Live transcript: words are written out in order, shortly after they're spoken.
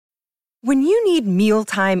When you need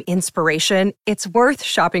mealtime inspiration, it's worth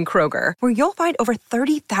shopping Kroger, where you'll find over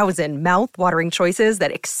 30,000 mouth-watering choices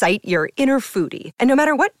that excite your inner foodie. And no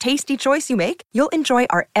matter what tasty choice you make, you'll enjoy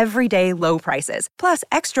our everyday low prices, plus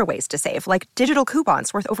extra ways to save, like digital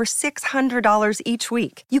coupons worth over $600 each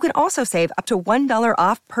week. You can also save up to $1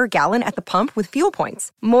 off per gallon at the pump with fuel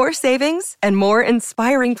points. More savings and more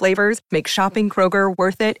inspiring flavors make shopping Kroger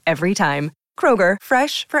worth it every time. Kroger,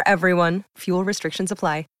 fresh for everyone. Fuel restrictions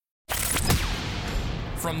apply.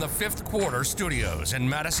 From the Fifth Quarter Studios in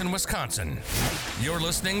Madison, Wisconsin, you're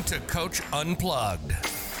listening to Coach Unplugged.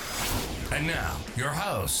 And now, your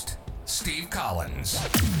host, Steve Collins.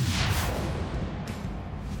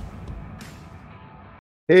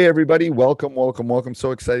 Hey, everybody. Welcome.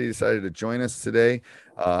 So excited you decided to join us today.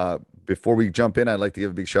 Before we jump in, I'd like to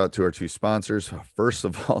give a big shout out to our two sponsors. First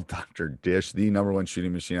of all, Dr. Dish, the number one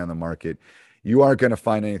shooting machine on the market. You aren't going to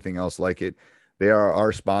find anything else like it. They are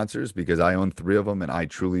our sponsors because I own 3 of them, and I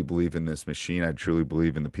truly believe in this machine. I truly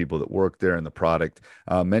believe in the people that work there and the product.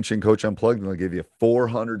 Mention Coach Unplugged, and they'll give you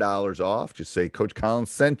 $400 off. Just say, Coach Collins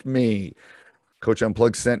sent me. Coach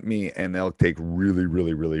Unplugged sent me, and they'll take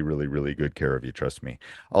really good care of you. Trust me.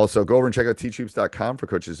 Also, go over and check out teachhoops.com for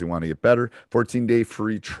coaches who want to get better. 14-day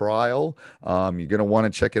free trial. You're going to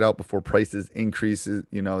want to check it out before prices increases.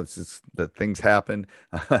 You know, it's just that things happen.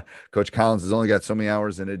 Coach Collins has only got so many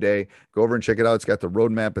hours in a day. Go over and check it out. It's got the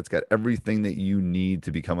roadmap. It's got everything that you need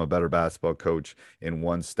to become a better basketball coach in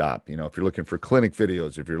one stop. You know, if you're looking for clinic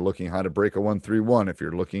videos, if you're looking how to break a 1-3-1, if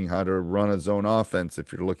you're looking how to run a zone offense,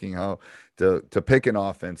 if you're looking how to pick an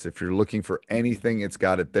offense, if you're looking for anything, it's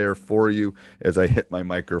got it there for you. As I hit my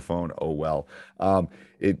microphone, oh well. And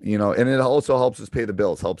it also helps us pay the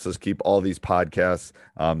bills, helps us keep all these podcasts,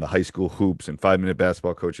 the high school hoops and 5-minute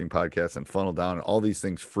basketball coaching podcasts and Funnel Down, and all these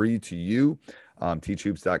things free to you.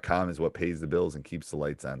 Teachhoops.com is what pays the bills and keeps the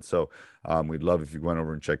lights on. So we'd love if you went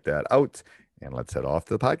over and check that out. And let's head off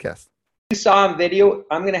to the podcast. You saw on video,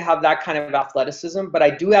 I'm going to have that kind of athleticism, but I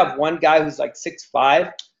do have one guy who's like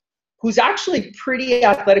 6'5", who's actually pretty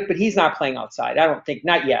athletic, but he's not playing outside. I don't think,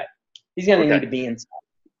 not yet. He's going to need to be inside.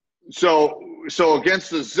 So against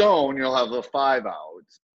the zone, you'll have the 5 out.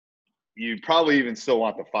 You probably even still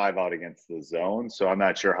want the 5 out against the zone. So I'm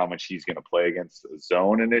not sure how much he's going to play against the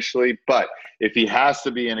zone initially. But if he has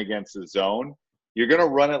to be in against the zone, you're going to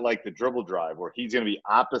run it like the dribble drive where he's going to be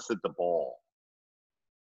opposite the ball.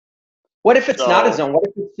 What if it's not a zone? What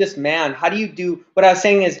if it's just man? How do you do – what I was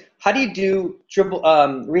saying is, how do you do dribble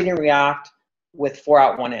read and react with 4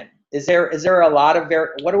 out, 1 in? Is there a lot of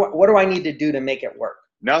what do I need to do to make it work?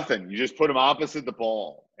 Nothing. You just put him opposite the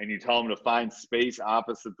ball, and you tell him to find space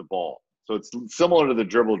opposite the ball. So it's similar to the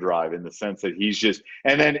dribble drive in the sense that he's just –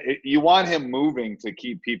 and then you want him moving to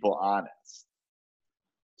keep people honest.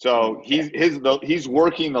 So he's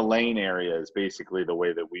working the lane area is basically the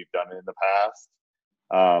way that we've done it in the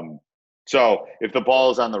past. So if the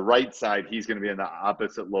ball is on the right side, he's going to be in the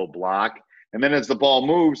opposite low block. And then as the ball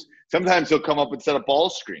moves, sometimes he'll come up and set a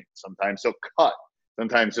ball screen. Sometimes he'll cut.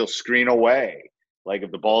 Sometimes he'll screen away. Like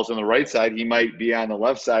if the ball's on the right side, he might be on the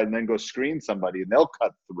left side and then go screen somebody and they'll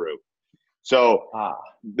cut through. So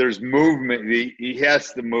there's movement. He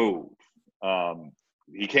has to move.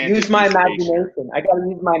 He can't use my imagination. I got to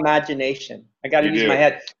use my imagination. I got to use my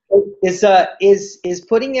head. Is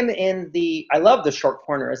putting him in the? I love the short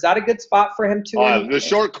corner. Is that a good spot for him too? The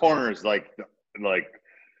short corner is like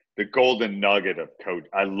the golden nugget of coach.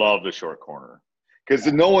 I love the short corner because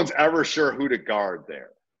no one's ever sure who to guard there.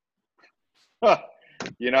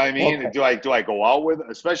 You know what I mean? Okay. Do I go out with him,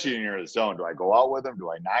 especially when you're in the zone? Do I go out with him? Do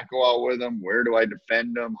I not go out with him? Where do I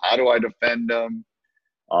defend him? How do I defend him?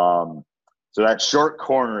 So that short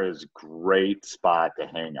corner is a great spot to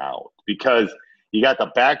hang out because you got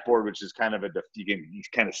the backboard, which is kind of you can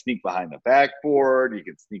kind of sneak behind the backboard. You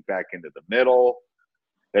can sneak back into the middle.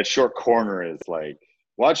 That short corner is like,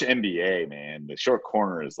 watch NBA, man. The short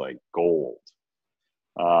corner is like gold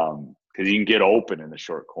because you can get open in the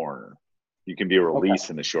short corner. You can be released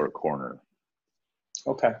in the short corner.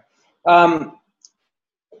 Okay.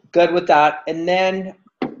 Good with that. And then,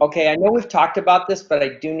 I know we've talked about this, but I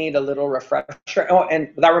do need a little refresher. Oh, and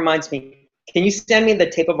that reminds me, can you send me the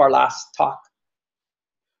tape of our last talk?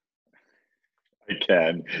 I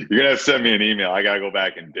can. You're going to have to send me an email. I got to go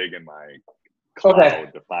back and dig in my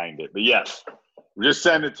cloud to find it. But yes, just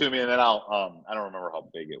send it to me, and then I'll I don't remember how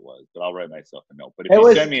big it was, but I'll write myself a note. But if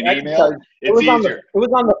you send me an email, it's easier. It was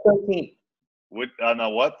on the 13th. On the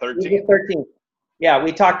what, 13th? It was the 13th. Yeah,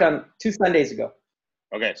 we talked on 2 Sundays ago.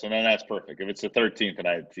 Okay, so then that's perfect. If it's the 13th, then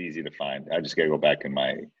it's easy to find. I just got to go back in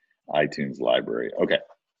my iTunes library. Okay,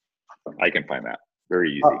 I can find that.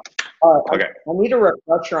 Very easy. Okay. I need a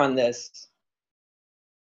refresher on this.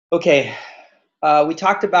 Okay. We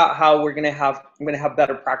talked about how I'm going to have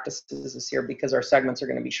better practices this year because our segments are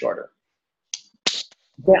going to be shorter.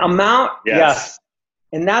 The amount, yes.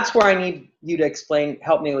 And that's where I need you to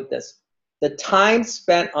help me with this. The time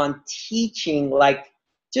spent on teaching, like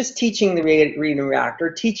just teaching the read and react, or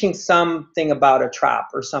teaching something about a trap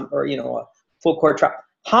or a full court trap.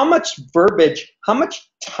 How much verbiage, how much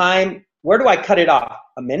time, where do I cut it off?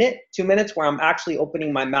 A minute, 2 minutes, where I'm actually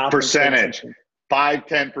opening my mouth? Percentage,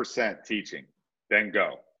 5-10% teaching, then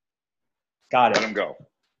go. Got it. Let them go.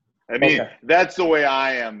 I mean, That's the way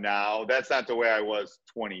I am now. That's not the way I was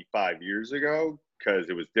 25 years ago, because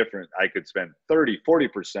it was different. I could spend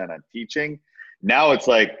 30-40% on teaching. Now it's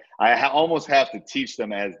like I almost have to teach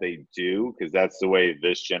them as they do, because that's the way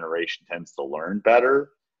this generation tends to learn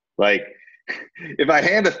better. Like, if I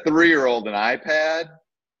hand a 3-year-old an iPad,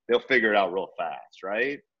 they'll figure it out real fast,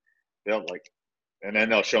 right? And then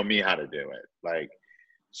they'll show me how to do it.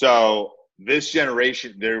 So this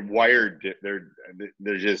generation, they're wired.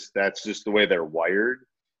 They're just, that's just the way they're wired.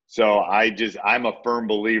 So I'm a firm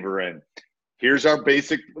believer in, here's our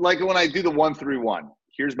basic, like when I do the 1-3-1,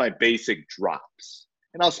 here's my basic drops.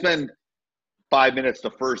 And I'll spend 5 minutes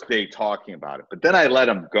the first day talking about it, but then I let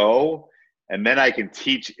them go, and then I can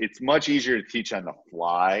teach. It's much easier to teach on the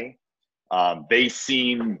fly. They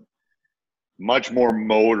seem much more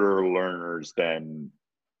motor learners than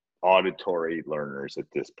auditory learners at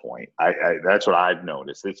this point. That's what I've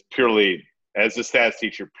noticed. It's purely, as a stats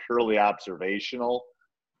teacher, purely observational,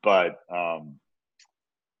 but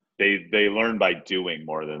they learn by doing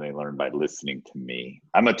more than they learn by listening to me.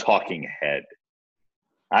 I'm a talking head.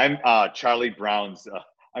 I'm Charlie Brown's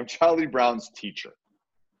teacher.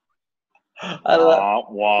 I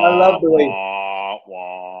love the way.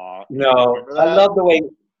 No, I love the way.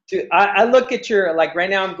 I look at your, like right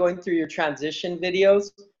now I'm going through your transition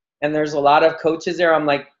videos, and there's a lot of coaches there. I'm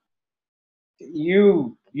like,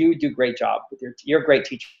 you do a great job with you're a great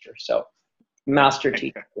teacher. So, master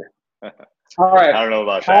teacher. All right. I don't know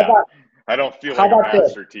about that. I don't feel like a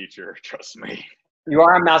master teacher. Trust me. You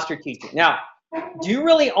are a master teacher. Now, do you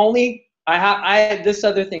really only? This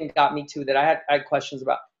other thing got me too that I had questions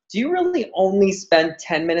about. Do you really only spend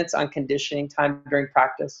 10 minutes on conditioning time during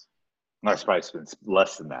practice? I probably spend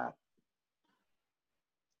less than that.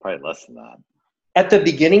 Probably less than that. At the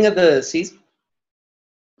beginning of the season?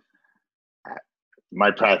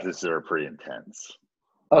 My practices are pretty intense.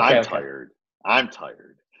 I'm tired. Okay.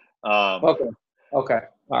 All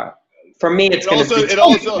right. For me, it's going to be. It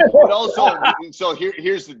also. So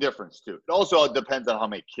here's the difference too. It also depends on how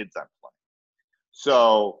many kids I'm playing.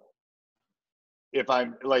 So if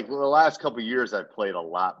I'm like the last couple of years, I've played a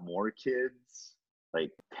lot more kids,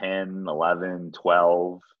 like 10, 11,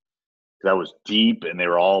 12. That was deep, and they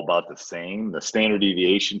were all about the same. The standard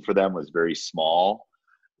deviation for them was very small.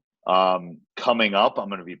 Coming up, I'm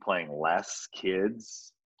going to be playing less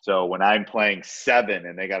kids. So when I'm playing 7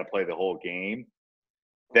 and they got to play the whole game,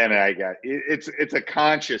 then it's a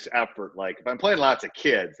conscious effort. Like if I'm playing lots of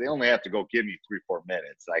kids, they only have to go give me 3-4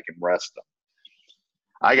 minutes. I can rest them.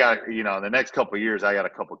 I got, the next couple of years, I got a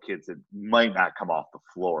couple of kids that might not come off the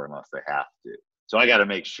floor unless they have to. So I got to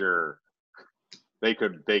make sure they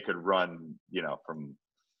could run, from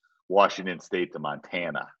Washington State to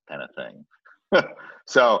Montana kind of thing.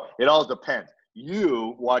 So it all depends.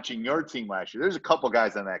 You watching your team last year, there's a couple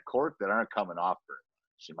guys on that court that aren't coming off very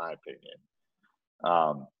much, in my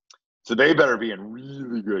opinion. So they better be in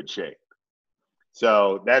really good shape.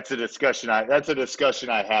 So that's a discussion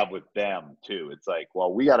I have with them too. It's like,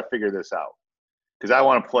 well, we got to figure this out, because I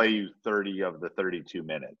want to play you 30 of the 32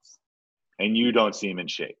 minutes, and you don't seem in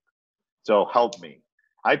shape. So help me.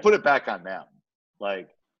 I put it back on them,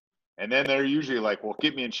 and then they're usually like, well,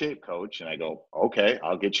 get me in shape, coach. And I go, okay,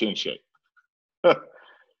 I'll get you in shape.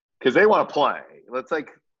 Because they want to play. It's like,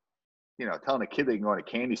 telling a kid they can go in a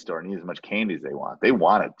candy store and eat as much candy as they want. They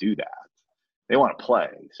want to do that. They want to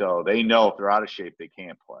play. So they know if they're out of shape, they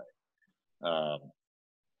can't play.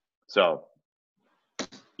 So,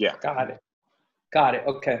 yeah. Got it.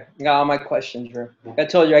 Okay. Got all my questions, Drew. I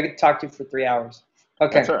told you I could talk to you for 3 hours.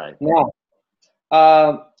 Okay. That's all right.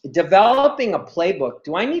 Now, developing a playbook.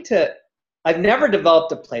 I've never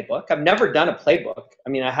developed a playbook. I've never done a playbook. I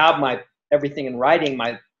mean, I have everything in writing,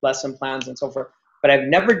 my lesson plans and so forth, but I've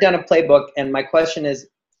never done a playbook. And my question is,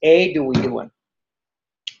 do we do one?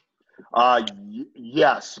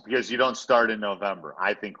 Yes, because you don't start in November.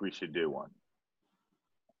 I think we should do one.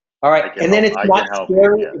 All right. And then it's not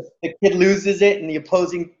scary if the kid loses it and the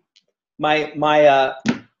opposing, my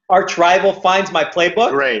arch rival finds my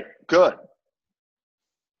playbook. Great. Good.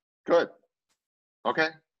 Okay.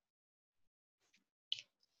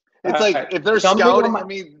 It's like right. if they're Somebody scouting, might- I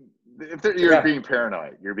mean, you're being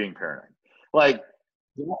paranoid. You're being paranoid. Like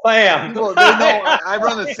Yes, I am. people, they know I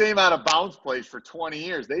run the same out of bounds plays for 20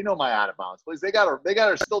 years. They know my out of bounds plays. They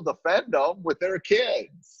gotta still defend them with their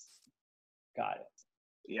kids. Got it.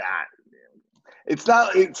 Yeah, it's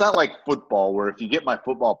not like football where if you get my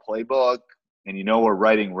football playbook and you know we're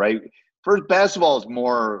writing right. First, basketball is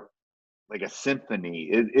more like a symphony.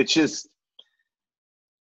 It's just.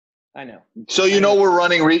 I know. So we're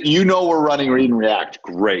running read and react.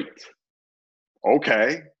 Great.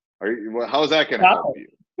 Okay. How's that going to help you?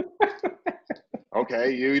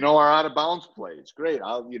 Okay, you know our out of bounds plays. Great.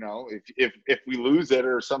 I'll if we lose it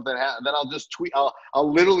or something happens, then I'll just tweet.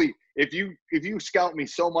 I'll literally if you scout me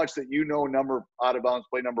so much that you know number out of bounds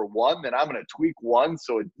play number 1, then I'm going to tweak 1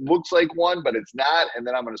 so it looks like 1, but it's not, and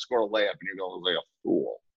then I'm going to score a layup, and you're going to look like a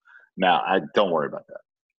fool. Now, don't worry about that.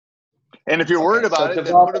 And if you're worried about it,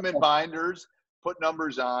 then put them in binders, put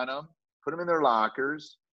numbers on them, put them in their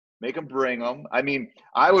lockers, make them bring them. I mean,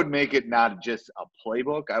 I would make it not just a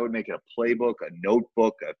playbook. I would make it a playbook, a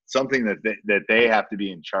notebook, something that they have to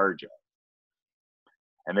be in charge of.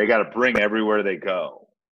 And they got to bring everywhere they go.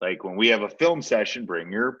 Like when we have a film session,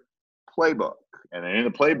 bring your playbook. And then in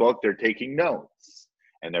the playbook, they're taking notes.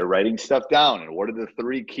 And they're writing stuff down. And what are the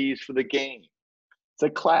 3 keys for the game? It's a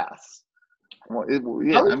class. Well,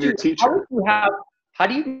 I'm your teacher. How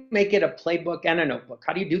do you make it a playbook and a notebook?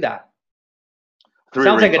 How do you do that? 3-ring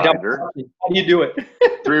Sounds like a dumb binder. question. How do you do it?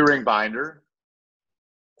 3-ring binder.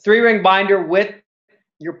 3-ring binder with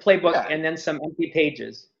your playbook and then some empty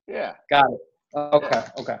pages. Yeah. Got it.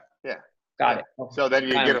 Okay. Yeah. Got it. Okay. So then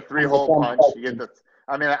you get a 3-hole punch. You get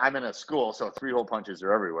I'm in a school, so 3-hole punches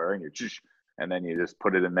are everywhere, and then you just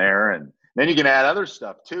put it in there, and then you can add other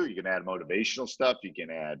stuff too. You can add motivational stuff. You can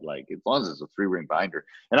add as long as it's a 3-ring binder.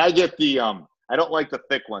 And I get the I don't like the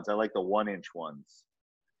thick ones. I like the 1-inch ones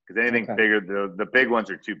because anything bigger, the big ones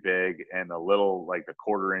are too big, and the little like the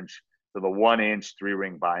 1/4-inch. So the 1-inch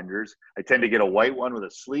 3-ring binders. I tend to get a white one with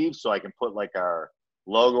a sleeve so I can put like our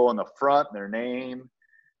logo on the front, their name.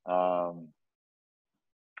 And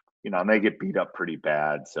they get beat up pretty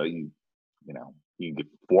bad. So you can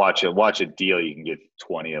watch a deal. You can get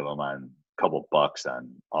 20 of them on a couple bucks on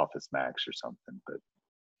Office Max or something. But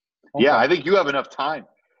yeah, I think you have enough time.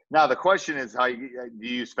 Now the question is, do you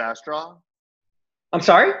use Fast Draw? I'm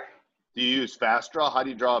sorry? Do you use Fast Draw? How do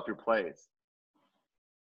you draw up your plays?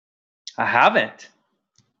 I haven't.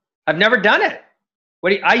 I've never done it.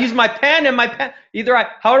 I use my pen and my pen.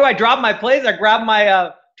 How do I drop my plays? I grab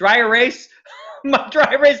my dry erase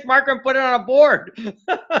marker and put it on a board.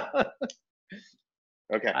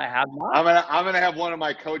 Okay. I have not. I'm gonna have one of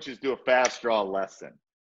my coaches do a Fast Draw lesson.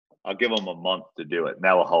 I'll give them a month to do it, and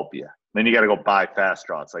that will help you. Then you got to go buy Fast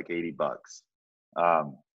Draw. It's like $80.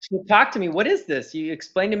 So talk to me. What is this? You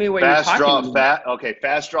explain to me what you're talking about.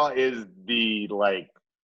 Fast Draw is the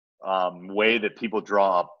way that people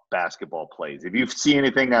draw up basketball plays. If you see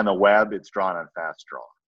anything on the web, it's drawn on Fast Draw.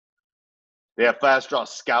 They have Fast Draw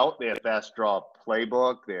Scout. They have Fast Draw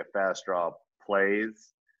Playbook. They have Fast Draw Plays.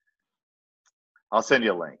 I'll send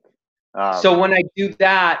you a link. So when I do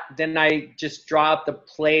that, then I just draw up the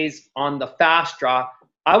plays on the Fast Draw.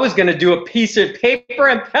 I was going to do a piece of paper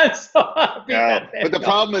and pencil. But the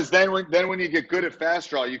problem is then when you get good at Fast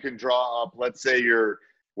Draw, you can draw up, let's say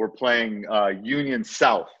we're playing Union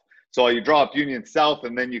South. So you draw up Union South,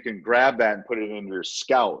 and then you can grab that and put it into your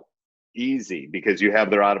Scout. Easy, because you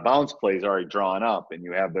have their out-of-bounds plays already drawn up, and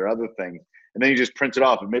you have their other things. And then you just print it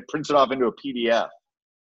off. It prints it off into a PDF.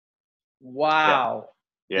 Wow.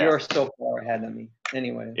 Yeah. You're so far ahead of me.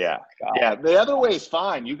 Anyways. Yeah. God. Yeah. The other way is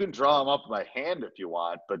fine. You can draw them up by hand if you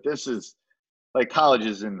want, but this is like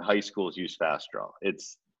colleges and high schools use Fast Draw.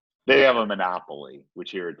 They have a monopoly,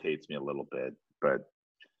 which irritates me a little bit, but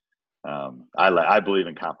I believe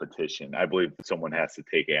in competition. I believe someone has to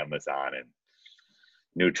take Amazon and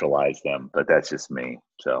neutralize them, but that's just me.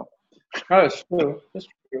 So. Oh, it's true. That's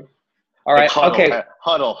true. All right. Okay.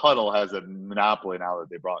 Huddle has a monopoly now that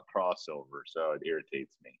they brought crossover, so it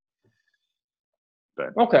irritates me.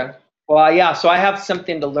 But okay. Well, yeah. So I have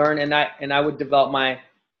something to learn, and I would develop my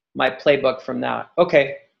playbook from that.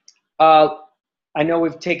 Okay. I know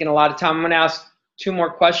we've taken a lot of time. I'm going to ask 2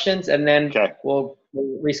 more questions, and then we'll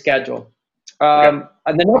reschedule. And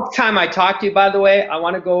the next time I talk to you, by the way, I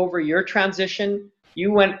want to go over your transition.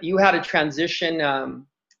 You had a transition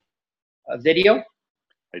a video.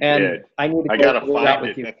 I and did. I need to gotta go find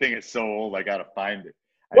with it. you. That thing is so old. I gotta find it.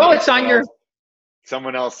 Well, it's on your.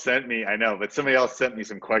 Someone else sent me. I know, but somebody else sent me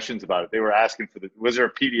some questions about it. They were asking for was there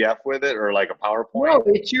a PDF with it or like a PowerPoint? No,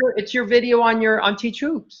 it's your video on Teach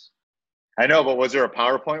Hoops. I know, but was there a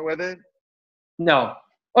PowerPoint with it? No.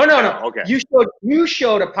 Oh no. Okay. You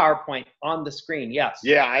showed a PowerPoint on the screen. Yes.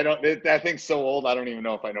 Yeah, that thing's so old. I don't even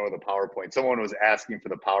know if I know the PowerPoint. Someone was asking for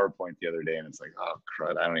the PowerPoint the other day, and it's like, oh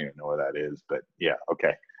crud, I don't even know where that is. But yeah,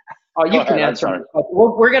 okay. Oh, you can answer.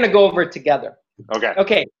 We're gonna go over it together. Okay.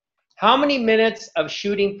 Okay. How many minutes of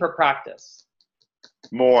shooting per practice?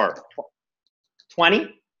 More.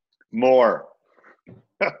 20? More.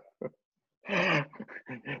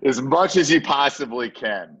 As much as you possibly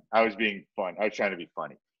can. I was being fun. I was trying to be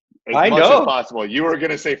funny. As much as possible. You were going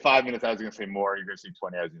to say 5 minutes. I was going to say more. You're going to say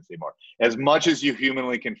 20. I was going to say more. As much as you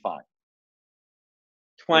humanly can find.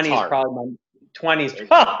 20 is probably. 20 is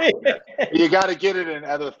probably. You got to get it in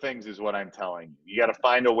other things is what I'm telling you. You got to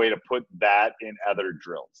find a way to put that in other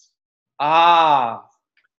drills.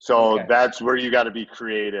 So that's where you got to be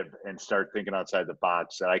creative and start thinking outside the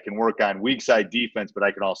box. That I can work on weak side defense, but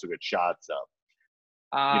I can also get shots up.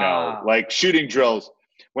 Like shooting drills.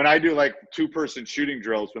 When I do like 2-person shooting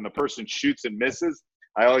drills, when the person shoots and misses,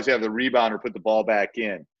 I always have the rebounder put the ball back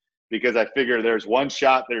in because I figure there's one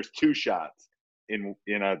shot, there's 2 shots in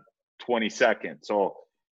a 20 seconds. So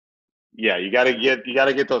yeah, you got to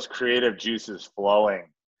get those creative juices flowing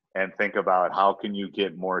and think about how can you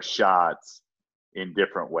get more shots in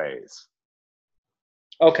different ways.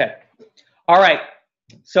 Okay. All right.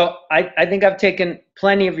 So I think I've taken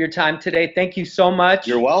plenty of your time today. Thank you so much.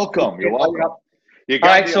 You're welcome. You're welcome. You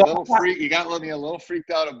got me you got me a little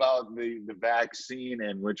freaked out about the vaccine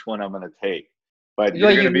and which one I'm going to take. But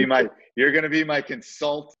you're going to be my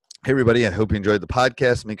consultant. Hey everybody, I hope you enjoyed the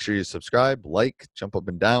podcast. Make sure you subscribe, like, jump up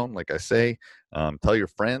and down, like I say. Tell your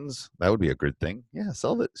friends. That would be a good thing. Yeah,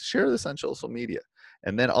 share this on social media.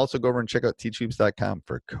 And then also go over and check out teachhoops.com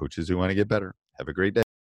for coaches who want to get better. Have a great day.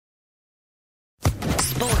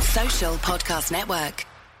 Sports Social Podcast Network.